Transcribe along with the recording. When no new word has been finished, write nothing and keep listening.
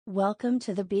Welcome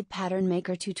to the Bead Pattern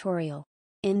Maker tutorial.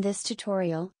 In this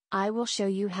tutorial, I will show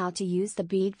you how to use the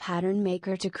Bead Pattern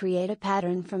Maker to create a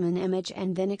pattern from an image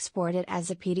and then export it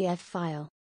as a PDF file.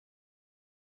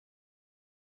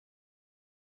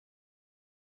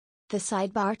 The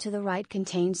sidebar to the right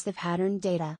contains the pattern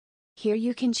data. Here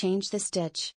you can change the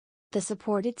stitch. The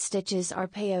supported stitches are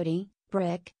Peyote,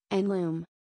 Brick, and Loom.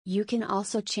 You can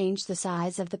also change the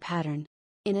size of the pattern.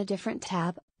 In a different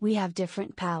tab, we have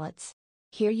different palettes.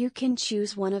 Here you can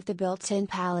choose one of the built-in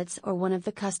palettes or one of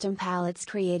the custom palettes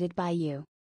created by you.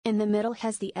 In the middle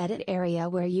has the edit area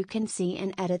where you can see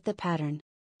and edit the pattern.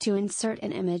 To insert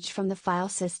an image from the file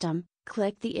system,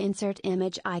 click the Insert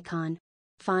Image icon.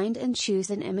 Find and choose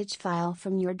an image file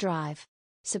from your drive.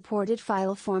 Supported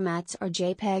file formats are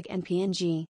JPEG and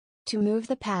PNG. To move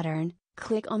the pattern,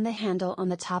 click on the handle on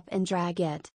the top and drag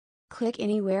it. Click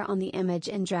anywhere on the image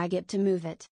and drag it to move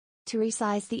it. To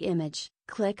resize the image,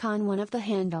 click on one of the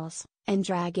handles, and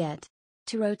drag it.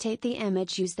 To rotate the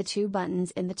image, use the two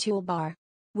buttons in the toolbar.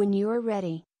 When you are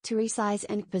ready to resize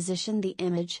and position the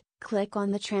image, click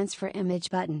on the Transfer Image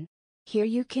button. Here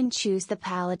you can choose the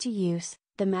palette to use,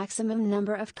 the maximum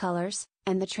number of colors,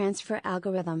 and the transfer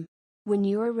algorithm. When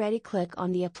you are ready, click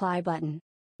on the Apply button.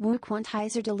 Loom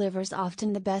Quantizer delivers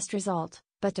often the best result,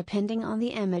 but depending on the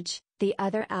image, the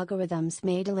other algorithms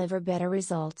may deliver better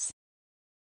results.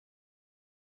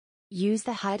 Use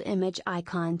the Hide Image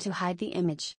icon to hide the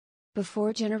image.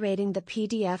 Before generating the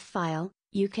PDF file,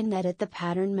 you can edit the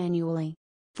pattern manually.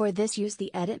 For this, use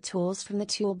the Edit tools from the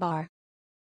toolbar.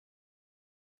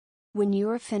 When you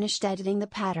are finished editing the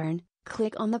pattern,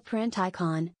 click on the Print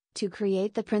icon to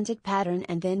create the printed pattern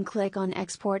and then click on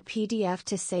Export PDF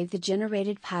to save the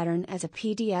generated pattern as a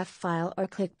PDF file or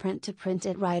click Print to print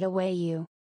it right away.